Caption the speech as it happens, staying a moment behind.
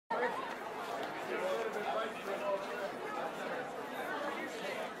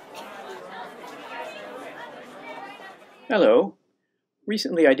Hello.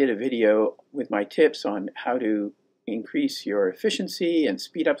 Recently I did a video with my tips on how to increase your efficiency and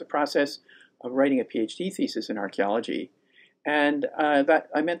speed up the process of writing a PhD thesis in archaeology. And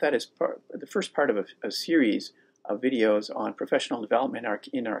I meant that as the first part of a series of videos on professional development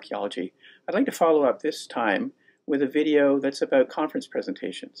in archaeology. I'd like to follow up this time with a video that's about conference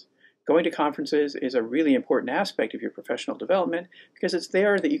presentations. Going to conferences is a really important aspect of your professional development because it's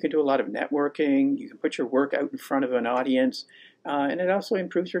there that you can do a lot of networking, you can put your work out in front of an audience, and it also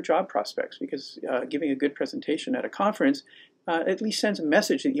improves your job prospects because giving a good presentation at a conference at least sends a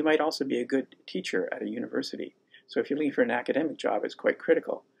message that you might also be a good teacher at a university. So if you're looking for an academic job, it's quite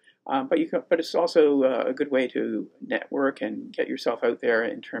critical. But it's also a good way to network and get yourself out there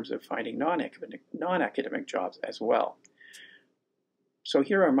in terms of finding non-academic jobs as well. So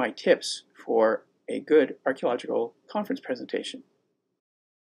here are my tips for a good archaeological conference presentation.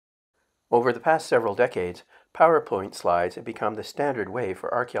 Over the past several decades, PowerPoint slides have become the standard way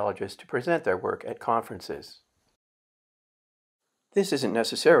for archaeologists to present their work at conferences. This isn't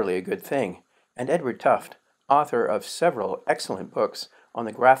necessarily a good thing, and Edward Tufte, author of several excellent books on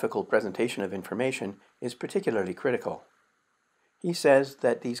the graphical presentation of information, is particularly critical. He says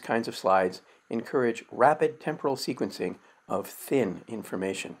that these kinds of slides encourage rapid temporal sequencing of thin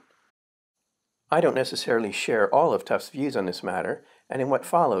information. I don't necessarily share all of Tufte's views on this matter, and in what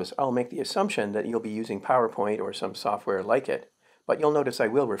follows I'll make the assumption that you'll be using PowerPoint or some software like it, but you'll notice I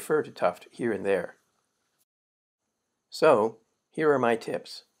will refer to Tufte here and there. So, here are my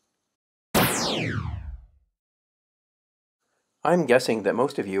tips. I'm guessing that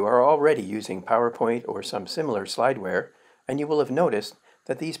most of you are already using PowerPoint or some similar slideware, and you will have noticed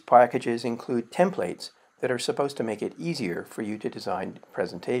that these packages include templates that are supposed to make it easier for you to design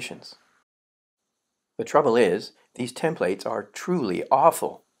presentations. The trouble is, these templates are truly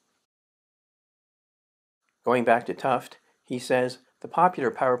awful. Going back to Tufte, he says the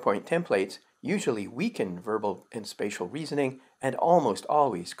popular PowerPoint templates usually weaken verbal and spatial reasoning and almost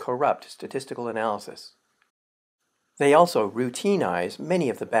always corrupt statistical analysis. They also routinize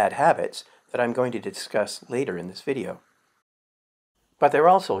many of the bad habits that I'm going to discuss later in this video. But they're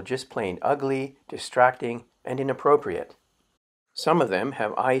also just plain ugly, distracting, and inappropriate. Some of them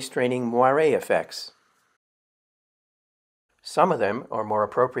have eye-straining moiré effects. Some of them are more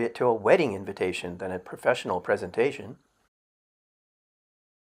appropriate to a wedding invitation than a professional presentation.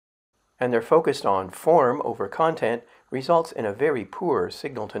 And they're focused on form over content results in a very poor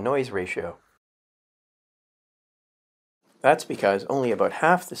signal-to-noise ratio. That's because only about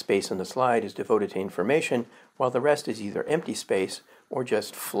half the space on the slide is devoted to information, while the rest is either empty space or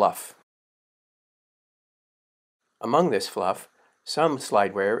just fluff. Among this fluff, some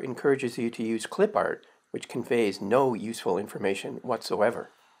slideware encourages you to use clip art, which conveys no useful information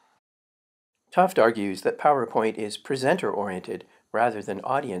whatsoever. Tufte argues that PowerPoint is presenter-oriented rather than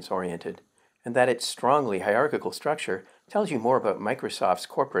audience-oriented, and that its strongly hierarchical structure tells you more about Microsoft's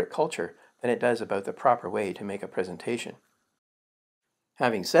corporate culture than it does about the proper way to make a presentation.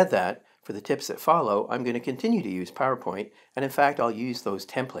 Having said that, for the tips that follow, I'm going to continue to use PowerPoint, and in fact I'll use those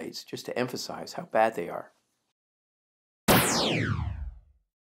templates just to emphasize how bad they are.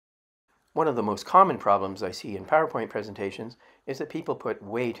 One of the most common problems I see in PowerPoint presentations is that people put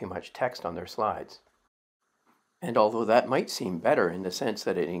way too much text on their slides. And although that might seem better in the sense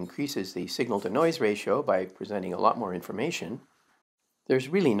that it increases the signal-to-noise ratio by presenting a lot more information, there's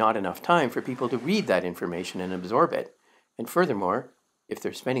really not enough time for people to read that information and absorb it. And furthermore, if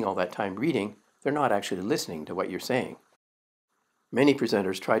they're spending all that time reading, they're not actually listening to what you're saying. Many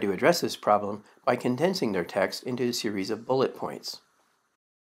presenters try to address this problem by condensing their text into a series of bullet points.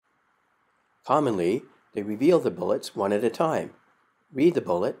 Commonly, they reveal the bullets one at a time, read the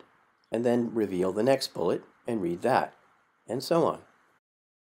bullet, and then reveal the next bullet and read that, and so on.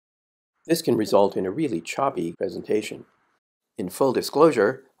 This can result in a really choppy presentation. In full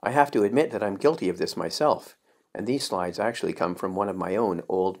disclosure, I have to admit that I'm guilty of this myself, and these slides actually come from one of my own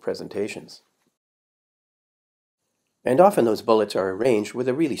old presentations. And often those bullets are arranged with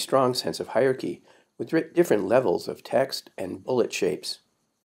a really strong sense of hierarchy, with different levels of text and bullet shapes.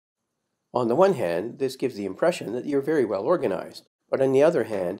 On the one hand, this gives the impression that you're very well organized, but on the other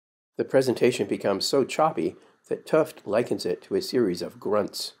hand, the presentation becomes so choppy that Tufte likens it to a series of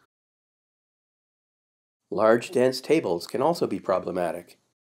grunts. Large, dense tables can also be problematic.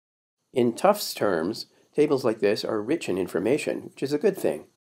 In Tufte's terms, tables like this are rich in information, which is a good thing.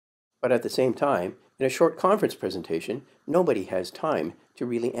 But at the same time, in a short conference presentation, nobody has time to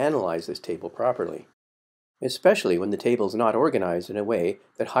really analyze this table properly, especially when the table is not organized in a way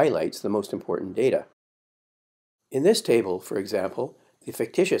that highlights the most important data. In this table, for example, the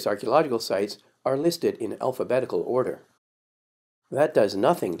fictitious archaeological sites are listed in alphabetical order. That does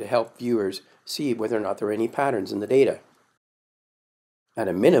nothing to help viewers see whether or not there are any patterns in the data. At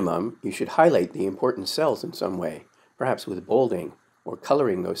a minimum, you should highlight the important cells in some way, perhaps with bolding or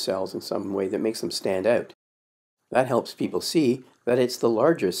coloring those cells in some way that makes them stand out. That helps people see that it's the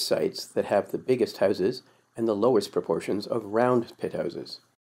largest sites that have the biggest houses and the lowest proportions of round pit houses.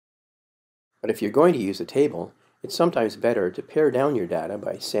 But if you're going to use a table, it's sometimes better to pare down your data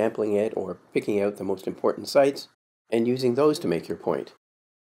by sampling it or picking out the most important sites and using those to make your point.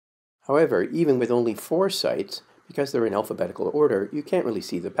 However, even with only 4 sites, because they're in alphabetical order, you can't really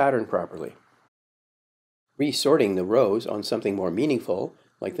see the pattern properly. Resorting the rows on something more meaningful,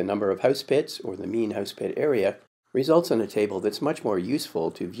 like the number of house pits or the mean house pit area, results in a table that's much more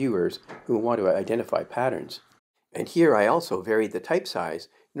useful to viewers who want to identify patterns. And here I also varied the type size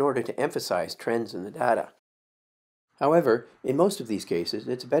in order to emphasize trends in the data. However, in most of these cases,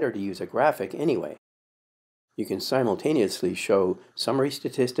 it's better to use a graphic anyway. You can simultaneously show summary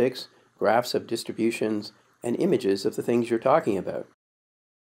statistics, graphs of distributions, and images of the things you're talking about.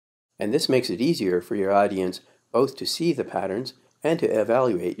 And this makes it easier for your audience both to see the patterns and to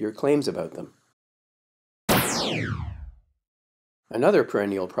evaluate your claims about them. Another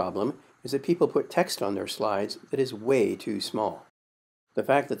perennial problem is that people put text on their slides that is way too small. The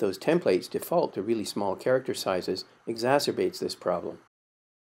fact that those templates default to really small character sizes exacerbates this problem.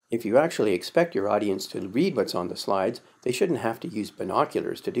 If you actually expect your audience to read what's on the slides, they shouldn't have to use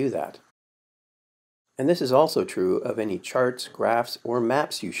binoculars to do that. And this is also true of any charts, graphs, or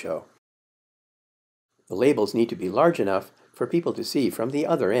maps you show. The labels need to be large enough for people to see from the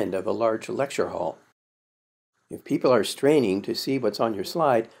other end of a large lecture hall. If people are straining to see what's on your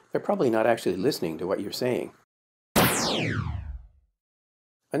slide, they're probably not actually listening to what you're saying.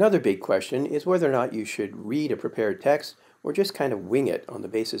 Another big question is whether or not you should read a prepared text or just kind of wing it on the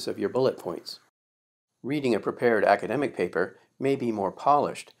basis of your bullet points. Reading a prepared academic paper may be more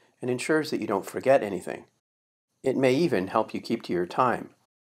polished and ensures that you don't forget anything. It may even help you keep to your time.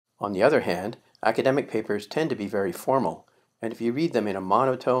 On the other hand, academic papers tend to be very formal, and if you read them in a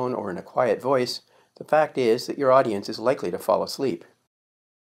monotone or in a quiet voice, the fact is that your audience is likely to fall asleep.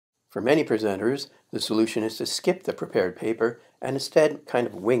 For many presenters, the solution is to skip the prepared paper and instead kind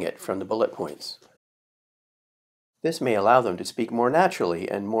of wing it from the bullet points. This may allow them to speak more naturally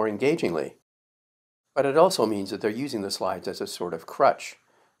and more engagingly, but it also means that they're using the slides as a sort of crutch,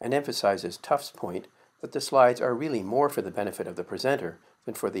 and emphasizes Tufts' point that the slides are really more for the benefit of the presenter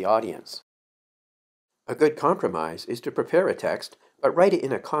than for the audience. A good compromise is to prepare a text, but write it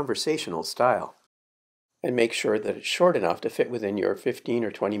in a conversational style, and make sure that it's short enough to fit within your 15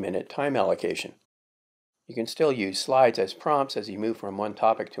 or 20-minute time allocation. You can still use slides as prompts as you move from one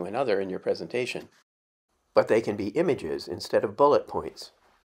topic to another in your presentation, but they can be images instead of bullet points.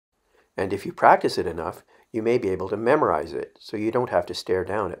 And if you practice it enough, you may be able to memorize it so you don't have to stare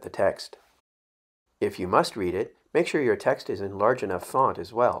down at the text. If you must read it, make sure your text is in large enough font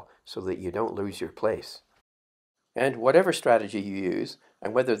as well so that you don't lose your place. And whatever strategy you use,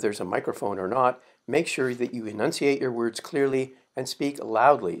 and whether there's a microphone or not, make sure that you enunciate your words clearly and speak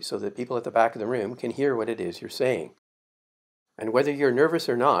loudly so that people at the back of the room can hear what it is you're saying. And whether you're nervous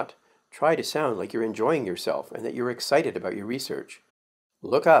or not, try to sound like you're enjoying yourself and that you're excited about your research.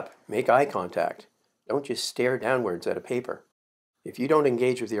 Look up, make eye contact. Don't just stare downwards at a paper. If you don't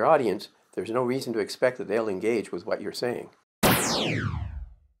engage with your audience, there's no reason to expect that they'll engage with what you're saying.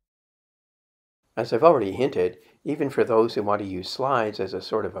 As I've already hinted, even for those who want to use slides as a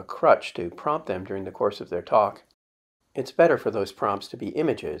sort of a crutch to prompt them during the course of their talk, it's better for those prompts to be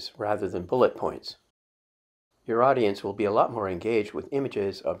images rather than bullet points. Your audience will be a lot more engaged with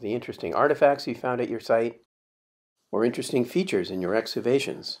images of the interesting artifacts you found at your site or interesting features in your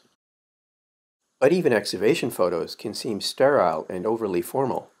excavations. But even excavation photos can seem sterile and overly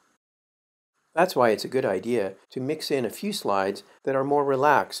formal. That's why it's a good idea to mix in a few slides that are more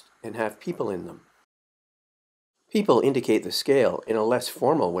relaxed and have people in them. People indicate the scale in a less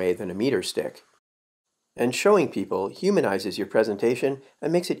formal way than a meter stick. And showing people humanizes your presentation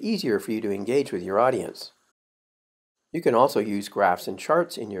and makes it easier for you to engage with your audience. You can also use graphs and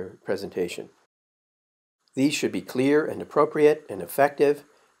charts in your presentation. These should be clear and appropriate and effective,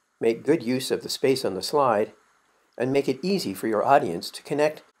 make good use of the space on the slide, and make it easy for your audience to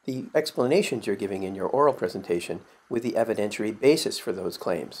connect the explanations you're giving in your oral presentation with the evidentiary basis for those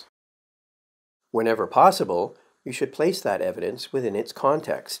claims. Whenever possible, you should place that evidence within its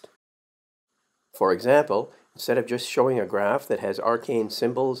context. For example, instead of just showing a graph that has arcane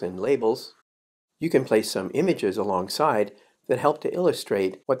symbols and labels, you can place some images alongside that help to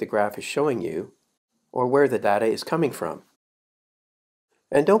illustrate what the graph is showing you or where the data is coming from.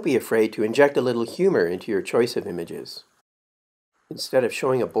 And don't be afraid to inject a little humor into your choice of images. Instead of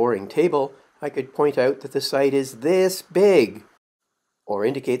showing a boring table, I could point out that the site is this big, or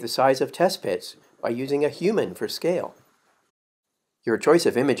indicate the size of test pits by using a human for scale. Your choice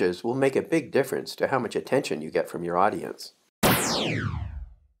of images will make a big difference to how much attention you get from your audience.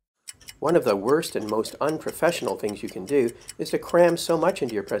 One of the worst and most unprofessional things you can do is to cram so much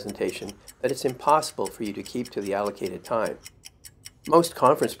into your presentation that it's impossible for you to keep to the allocated time. Most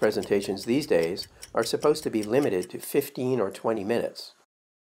conference presentations these days are supposed to be limited to 15 or 20 minutes.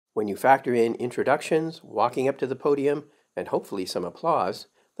 When you factor in introductions, walking up to the podium, and hopefully some applause,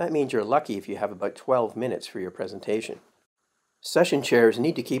 that means you're lucky if you have about 12 minutes for your presentation. Session chairs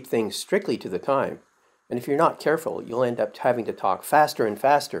need to keep things strictly to the time, and if you're not careful, you'll end up having to talk faster and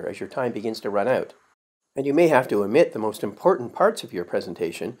faster as your time begins to run out. And you may have to omit the most important parts of your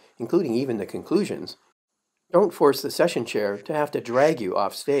presentation, including even the conclusions. Don't force the session chair to have to drag you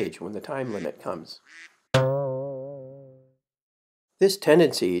off stage when the time limit comes. This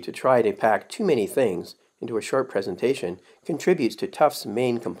tendency to try to pack too many things into a short presentation contributes to Tufts'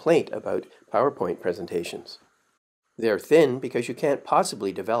 main complaint about PowerPoint presentations. They're thin because you can't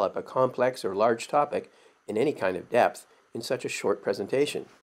possibly develop a complex or large topic in any kind of depth in such a short presentation.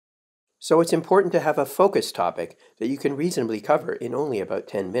 So it's important to have a focused topic that you can reasonably cover in only about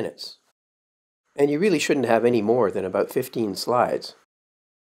 10 minutes. And you really shouldn't have any more than about 15 slides.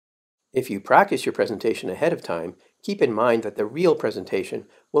 If you practice your presentation ahead of time, keep in mind that the real presentation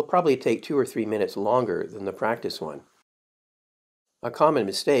will probably take 2 or 3 minutes longer than the practice one. A common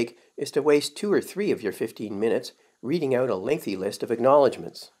mistake is to waste 2 or 3 of your 15 minutes reading out a lengthy list of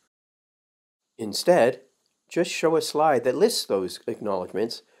acknowledgements. Instead, just show a slide that lists those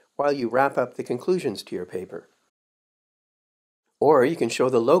acknowledgements while you wrap up the conclusions to your paper. Or you can show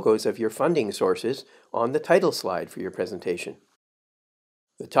the logos of your funding sources on the title slide for your presentation.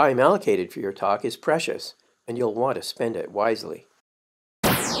 The time allocated for your talk is precious, and you'll want to spend it wisely.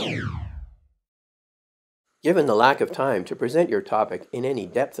 Given the lack of time to present your topic in any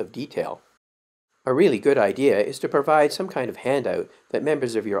depth of detail, a really good idea is to provide some kind of handout that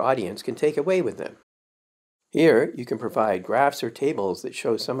members of your audience can take away with them. Here, you can provide graphs or tables that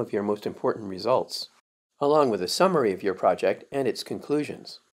show some of your most important results, along with a summary of your project and its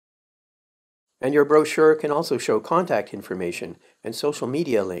conclusions. And your brochure can also show contact information and social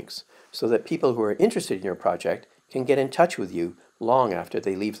media links so that people who are interested in your project can get in touch with you long after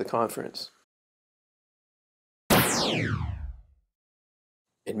they leave the conference.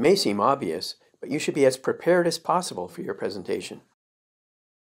 It may seem obvious, but you should be as prepared as possible for your presentation.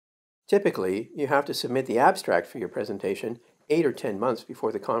 Typically, you have to submit the abstract for your presentation 8 or 10 months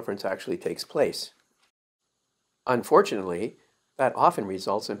before the conference actually takes place. Unfortunately, that often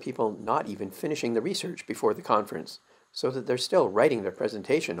results in people not even finishing the research before the conference, so that they're still writing their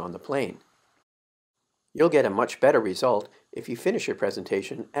presentation on the plane. You'll get a much better result if you finish your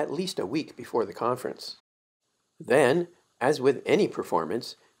presentation at least a week before the conference. Then, as with any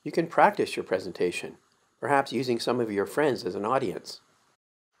performance, you can practice your presentation, perhaps using some of your friends as an audience.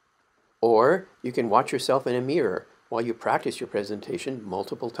 Or you can watch yourself in a mirror while you practice your presentation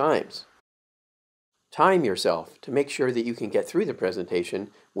multiple times. Time yourself to make sure that you can get through the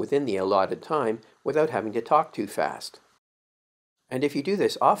presentation within the allotted time without having to talk too fast. And if you do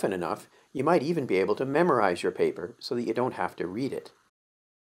this often enough, you might even be able to memorize your paper so that you don't have to read it.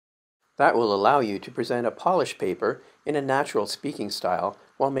 That will allow you to present a polished paper in a natural speaking style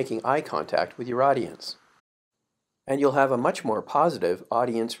while making eye contact with your audience. And you'll have a much more positive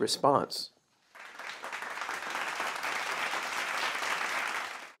audience response.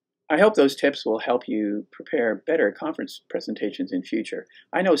 I hope those tips will help you prepare better conference presentations in future.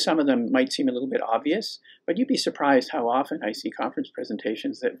 I know some of them might seem a little bit obvious, but you'd be surprised how often I see conference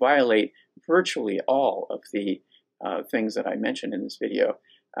presentations that violate virtually all of the things that I mentioned in this video.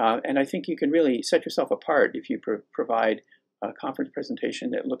 And I think you can really set yourself apart if you provide a conference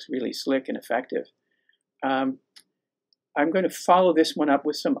presentation that looks really slick and effective. I'm going to follow this one up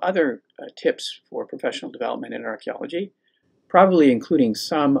with some other tips for professional development in archaeology, probably including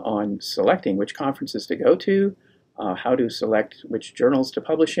some on selecting which conferences to go to, how to select which journals to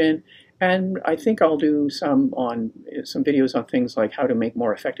publish in, and I think I'll do some videos on things like how to make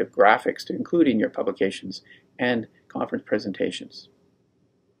more effective graphics to include in your publications and conference presentations.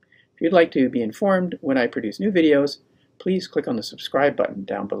 If you'd like to be informed when I produce new videos, please click on the subscribe button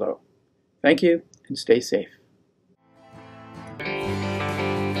down below. Thank you, and stay safe.